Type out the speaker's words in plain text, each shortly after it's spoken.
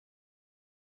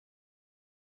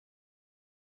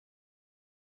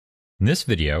In this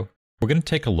video, we're going to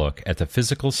take a look at the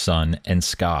physical sun and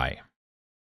sky.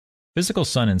 Physical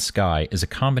sun and sky is a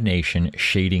combination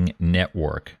shading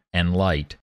network and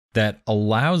light that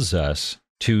allows us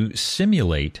to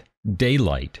simulate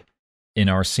daylight in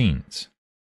our scenes.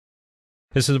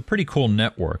 This is a pretty cool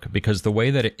network because the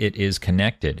way that it is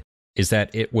connected is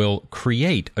that it will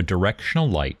create a directional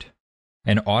light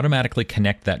and automatically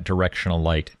connect that directional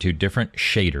light to different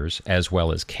shaders as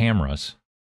well as cameras,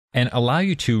 and allow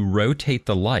you to rotate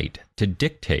the light to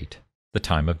dictate the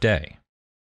time of day.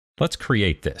 Let's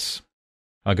create this.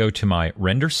 I'll go to my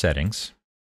render settings,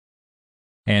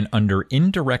 and under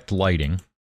indirect lighting,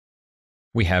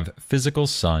 we have physical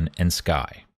sun and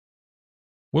sky.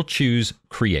 We'll choose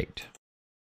create.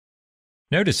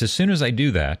 Notice as soon as I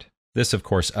do that, this of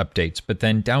course updates, but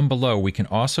then down below we can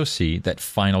also see that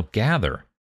final gather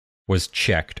was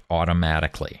checked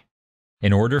automatically.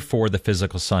 In order for the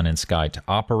physical sun and sky to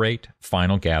operate,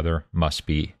 final gather must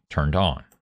be turned on.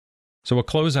 So we'll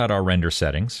close out our render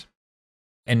settings.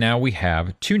 And now we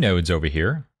have two nodes over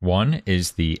here. One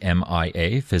is the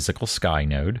MIA physical sky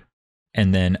node,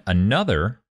 and then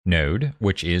another node,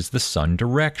 which is the sun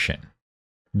direction.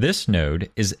 This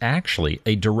node is actually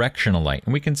a directional light,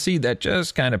 and we can see that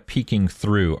just kind of peeking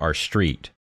through our street.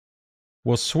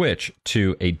 We'll switch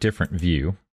to a different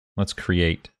view. Let's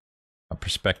create a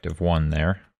perspective 1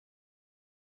 there.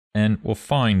 And we'll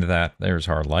find that there's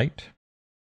our light.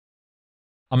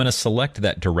 I'm going to select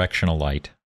that directional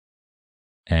light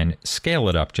and scale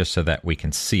it up just so that we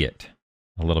can see it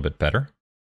a little bit better.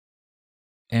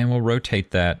 And we'll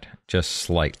rotate that just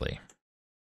slightly.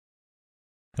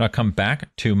 And I'll come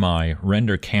back to my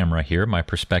render camera here, my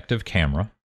perspective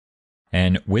camera.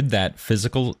 And with that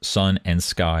physical sun and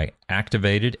sky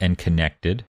activated and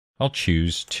connected, I'll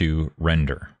choose to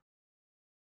render.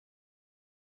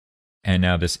 And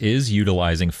now this is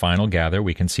utilizing Final Gather.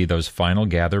 We can see those Final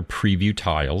Gather preview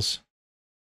tiles.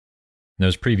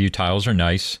 Those preview tiles are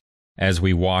nice. As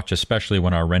we watch, especially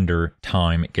when our render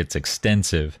time gets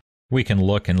extensive, we can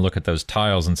look at those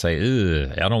tiles and say,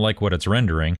 ugh, I don't like what it's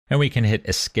rendering. And we can hit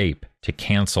escape to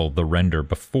cancel the render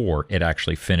before it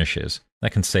actually finishes.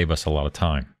 That can save us a lot of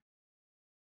time.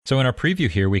 So in our preview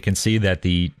here, we can see that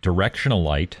the directional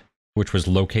light, which was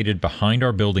located behind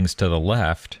our buildings to the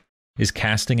left, is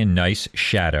casting a nice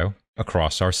shadow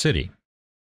across our city.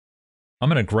 I'm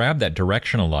going to grab that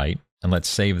directional light and let's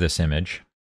save this image.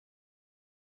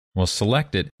 We'll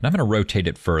select it and I'm going to rotate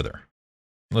it further.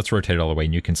 Let's rotate it all the way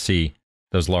and you can see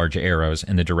those large arrows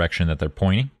in the direction that they're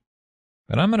pointing.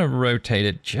 But I'm going to rotate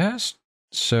it just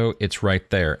so it's right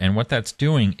there. And what that's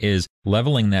doing is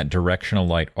leveling that directional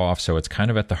light off so it's kind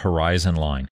of at the horizon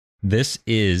line. This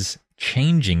is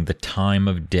changing the time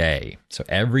of day. So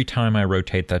every time I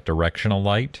rotate that directional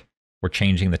light, we're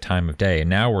changing the time of day. And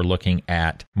now we're looking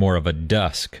at more of a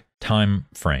dusk time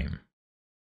frame.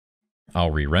 I'll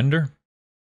re-render.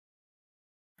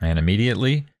 And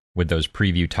immediately, with those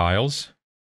preview tiles,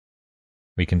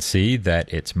 we can see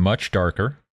that it's much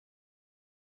darker.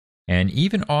 And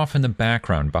even off in the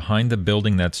background, behind the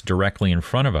building that's directly in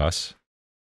front of us,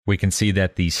 we can see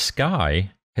that the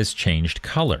sky has changed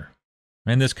color.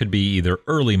 And this could be either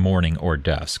early morning or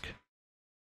dusk.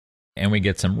 And we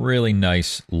get some really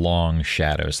nice long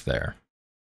shadows there.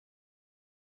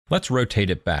 Let's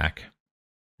rotate it back.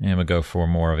 And we'll go for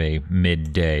more of a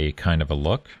midday kind of a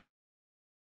look.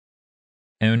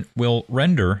 And we'll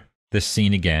render this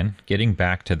scene again, getting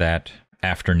back to that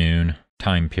afternoon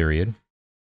time period.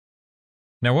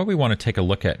 Now what we want to take a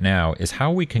look at now is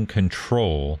how we can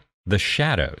control the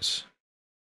shadows.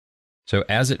 So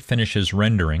as it finishes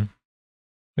rendering,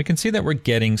 we can see that we're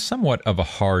getting somewhat of a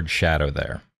hard shadow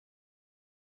there.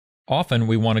 Often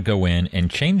we want to go in and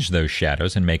change those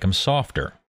shadows and make them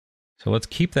softer. So let's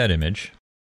keep that image.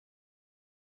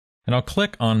 And I'll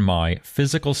click on my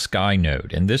physical sky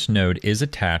node, and this node is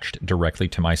attached directly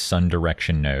to my sun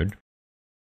direction node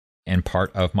and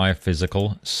part of my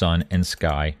physical sun and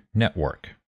sky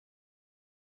network.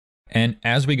 And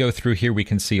as we go through here, we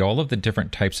can see all of the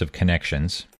different types of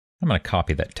connections. I'm going to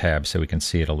copy that tab so we can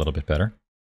see it a little bit better.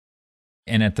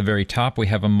 And at the very top, we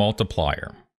have a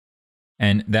multiplier.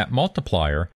 And that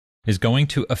multiplier is going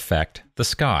to affect the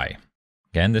sky.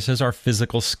 Again, this is our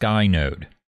physical sky node.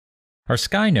 Our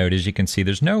sky node, as you can see,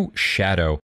 there's no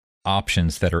shadow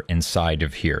options that are inside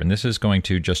of here. And this is going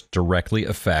to just directly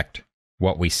affect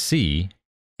what we see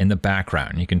in the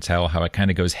background. You can tell how it kind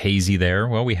of goes hazy there.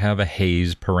 Well, we have a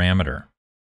haze parameter.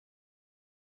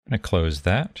 I'm going to close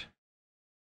that.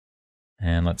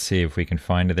 And let's see if we can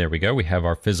find it. There we go. We have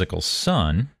our physical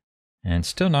sun. And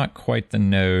still not quite the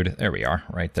node. There we are,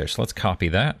 right there. So let's copy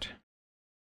that.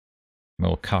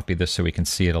 We'll copy this so we can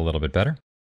see it a little bit better.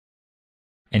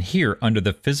 And here, under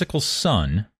the physical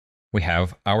sun, we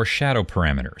have our shadow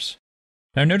parameters.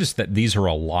 Now notice that these are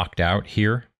all locked out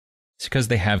here. It's because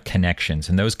they have connections,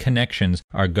 and those connections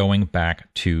are going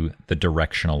back to the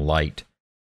directional light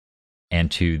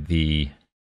and to the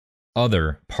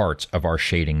other parts of our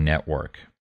shading network.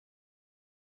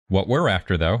 What we're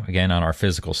after, though, again on our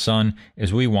physical sun,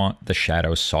 is we want the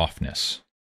shadow softness.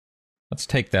 Let's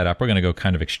take that up. We're going to go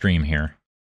kind of extreme here,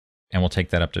 and we'll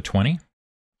take that up to 20,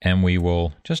 and we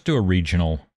will just do a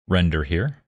regional render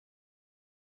here,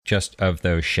 just of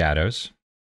those shadows.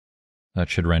 That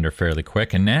should render fairly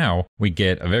quick, and now we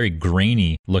get a very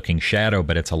grainy looking shadow,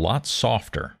 but it's a lot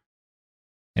softer.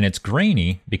 And it's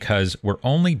grainy because we're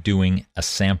only doing a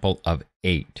sample of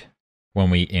 8. When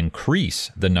we increase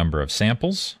the number of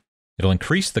samples, it'll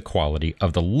increase the quality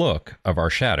of the look of our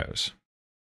shadows.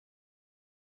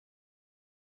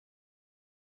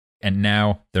 And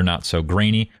now they're not so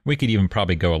grainy. We could even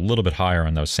probably go a little bit higher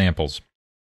on those samples.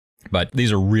 But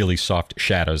these are really soft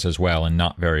shadows as well and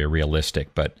not very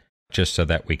realistic. But just so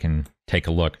that we can take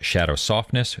a look, shadow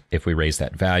softness, if we raise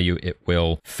that value, it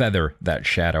will feather that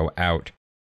shadow out.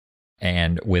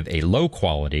 And with a low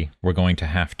quality, we're going to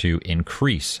have to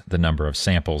increase the number of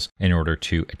samples in order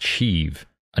to achieve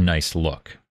a nice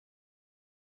look.